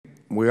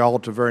we all,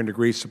 to varying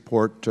degrees,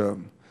 support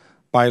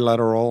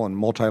bilateral and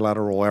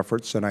multilateral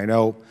efforts, and I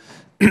know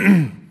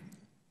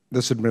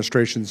this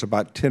administration is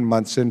about 10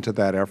 months into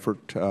that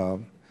effort.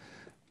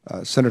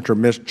 Senator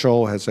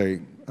Mitchell has a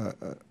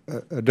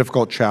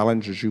difficult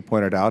challenge, as you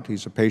pointed out.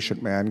 He's a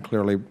patient man,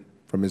 clearly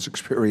from his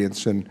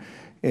experience in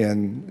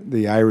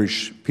the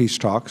Irish peace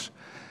talks.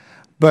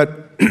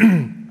 But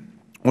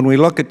when we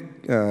look at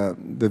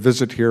the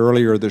visit here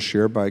earlier this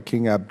year by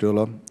King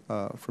Abdullah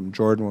from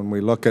Jordan, when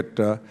we look at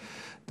the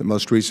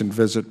most recent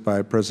visit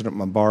by President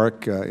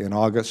Mubarak in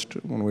August,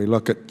 when we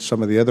look at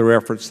some of the other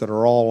efforts that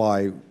are all,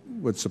 I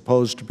would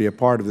suppose, to be a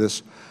part of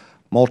this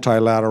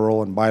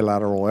multilateral and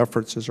bilateral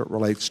efforts as it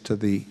relates to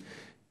the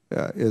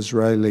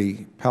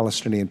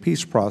Israeli-Palestinian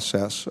peace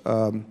process,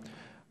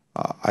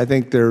 I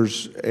think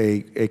there's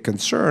a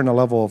concern, a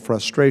level of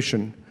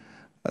frustration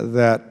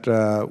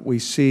that we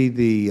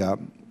see a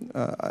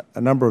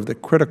number of the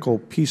critical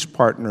peace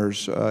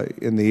partners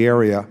in the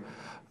area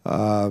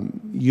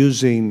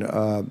using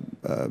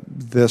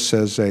this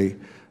as a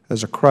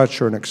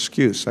crutch or an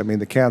excuse. I mean,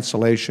 the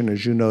cancellation,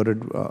 as you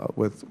noted,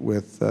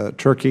 with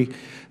Turkey,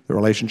 the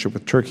relationship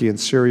with Turkey and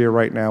Syria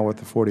right now with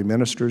the 40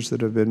 ministers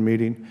that have been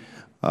meeting.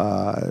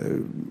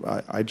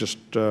 I just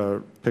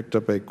picked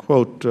up a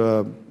quote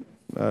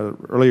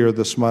earlier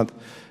this month.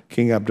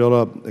 King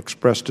Abdullah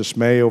expressed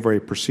dismay over a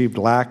perceived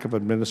lack of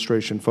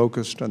administration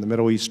focused on the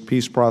Middle East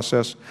peace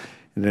process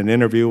in an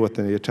interview with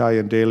the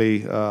Italian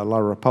daily La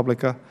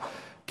Repubblica.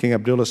 King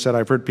Abdullah said,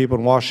 "I've heard people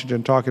in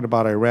Washington talking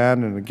about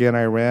Iran and again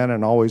Iran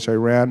and always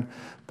Iran,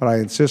 but I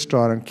insist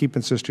on and keep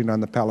insisting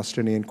on the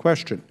Palestinian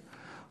question."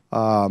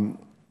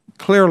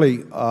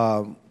 Clearly,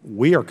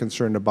 we are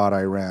concerned about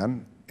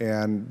Iran,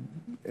 and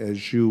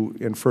as you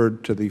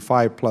inferred, to the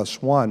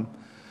 5+1,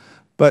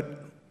 but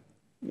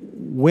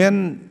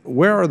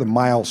where are the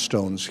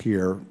milestones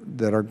here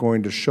that are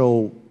going to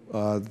show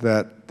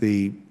that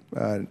the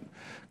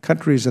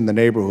countries in the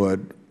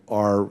neighborhood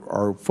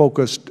are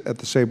focused at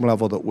the same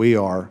level that we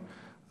are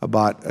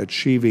about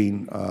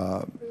achieving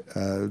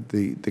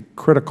the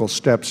critical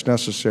steps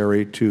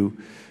necessary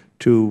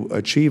to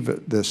achieve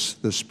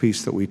this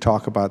peace that we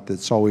talk about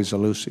that's always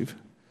elusive?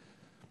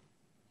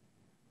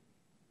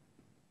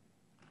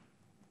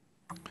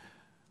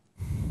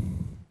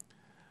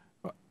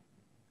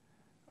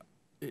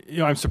 You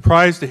know, I'm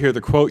surprised to hear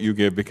the quote you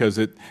give because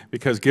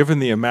given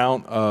the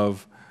amount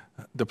of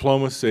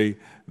diplomacy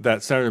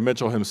that Senator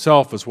Mitchell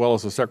himself, as well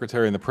as the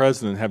Secretary and the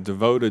President, have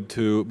devoted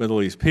to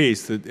Middle East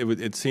peace, that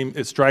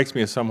it strikes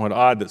me as somewhat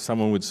odd that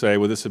someone would say,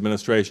 well, this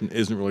administration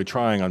isn't really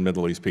trying on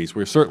Middle East peace.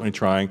 We're certainly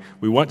trying.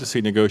 We want to see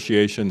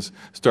negotiations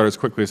start as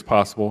quickly as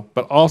possible,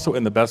 but also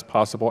in the best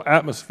possible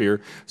atmosphere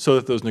so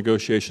that those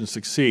negotiations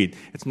succeed.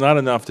 It's not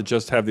enough to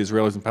just have the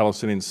Israelis and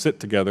Palestinians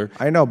sit together.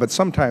 I know, but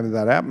sometimes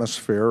that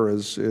atmosphere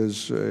is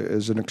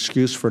an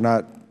excuse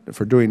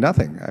for doing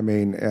nothing. I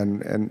mean,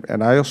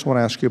 and I also want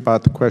to ask you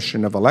about the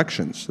question of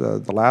elections.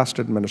 The last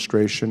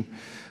administration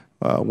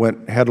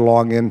went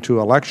headlong into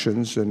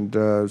elections, and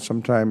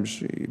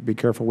sometimes be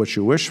careful what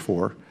you wish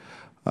for.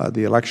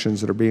 The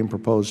elections that are being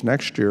proposed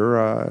next year,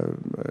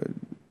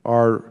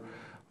 are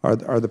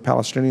the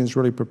Palestinians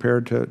really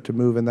prepared to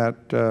move in that?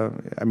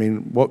 I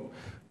mean, what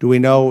do we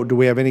know? Do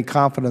we have any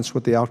confidence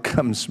what the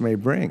outcomes may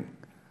bring?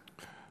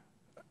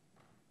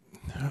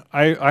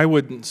 I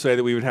wouldn't say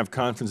that we would have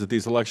confidence that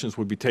these elections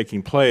would be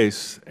taking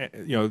place.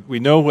 You know, we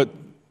know what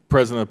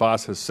President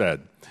Abbas has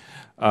said,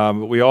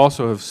 but we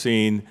also have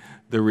seen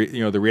the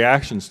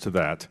reactions to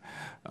that.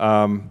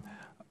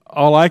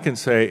 All I can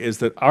say is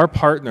that our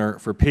partner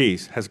for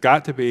peace has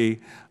got to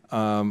be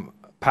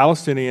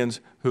Palestinians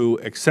who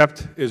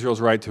accept Israel's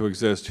right to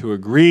exist, who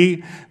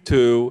agree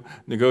to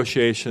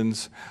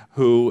negotiations,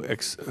 who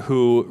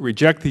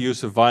reject the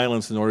use of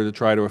violence in order to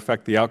try to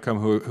affect the outcome,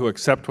 who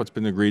accept what's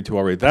been agreed to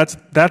already.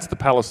 That's the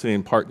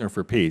Palestinian partner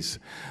for peace.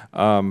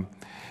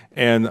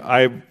 And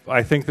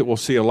I think that we'll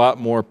see a lot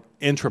more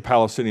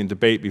intra-Palestinian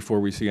debate before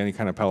we see any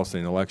kind of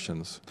Palestinian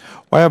elections.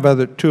 Well, I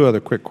have two other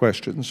quick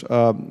questions.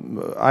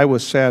 I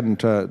was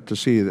saddened to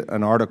see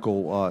an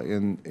article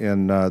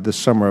in this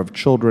summer of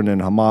children in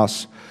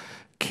Hamas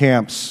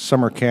camps,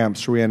 summer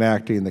camps,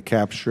 reenacting the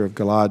capture of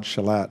Gilad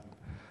Shalit.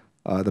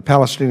 The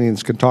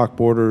Palestinians can talk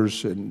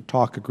borders and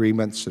talk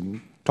agreements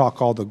and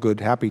talk all the good,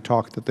 happy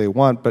talk that they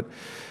want, but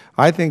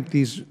I think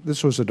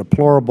this was a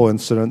deplorable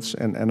incident,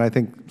 and I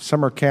think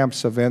summer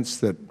camps events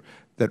that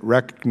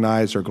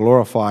recognize or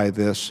glorify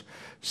this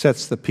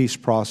sets the peace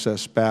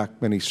process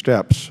back many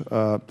steps.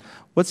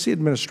 What's the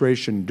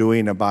administration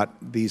doing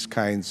about these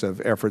kinds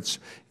of efforts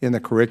in the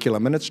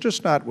curriculum? And it's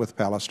just not with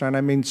Palestine.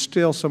 I mean,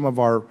 still some of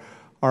our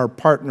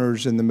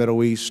partners in the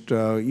Middle East,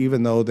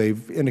 even though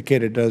they've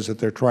indicated to us that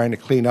they're trying to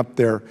clean up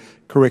their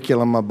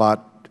curriculum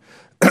about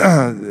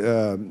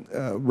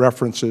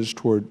references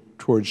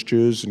towards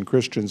Jews and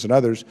Christians and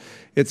others,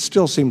 it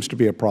still seems to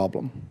be a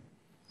problem.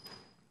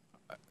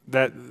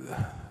 The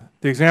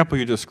example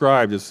you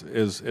described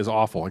is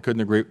awful. I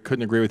couldn't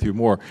agree with you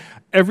more.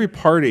 Every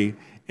party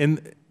in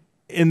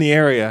the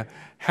area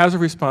has a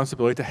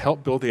responsibility to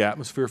help build the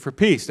atmosphere for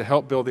peace, to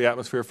help build the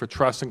atmosphere for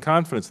trust and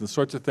confidence, and the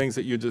sorts of things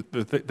that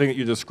the thing that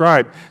you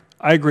described.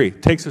 I agree,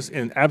 takes us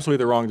in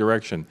absolutely the wrong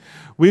direction.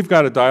 We've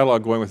got a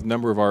dialogue going with a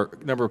number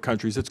of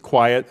countries. It's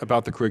quiet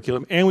about the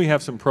curriculum, and we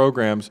have some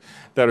programs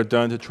that are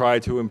done to try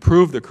to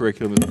improve the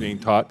curriculum that's being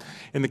taught.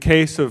 In the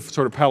case of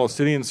sort of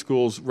Palestinian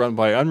schools run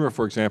by UNRWA,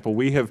 for example,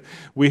 we have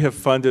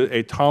funded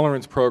a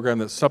tolerance program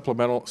that's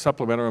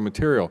supplementary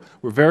material.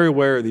 We're very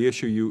aware of the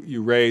issue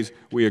you raise.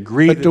 We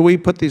agree. But do we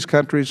put these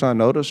countries on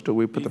notice? Do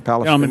we put the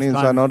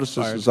Palestinians on notice?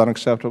 This is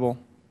unacceptable.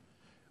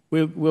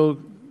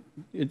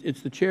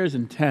 It's the chair's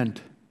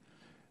intent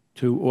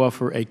to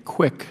offer a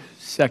quick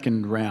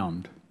second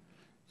round.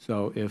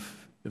 So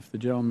if the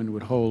gentleman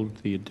would hold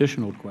the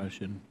additional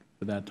question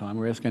for that time,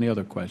 or ask any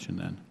other question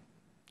then.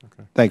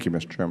 Okay. Thank you,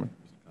 Mr. Chairman.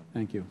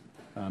 Thank you.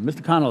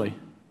 Mr. Connolly.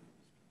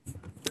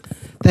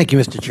 Thank you,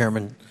 Mr.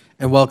 Chairman,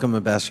 and welcome,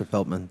 Ambassador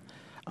Feltman.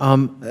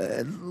 Let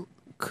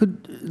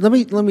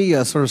me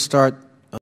sort of start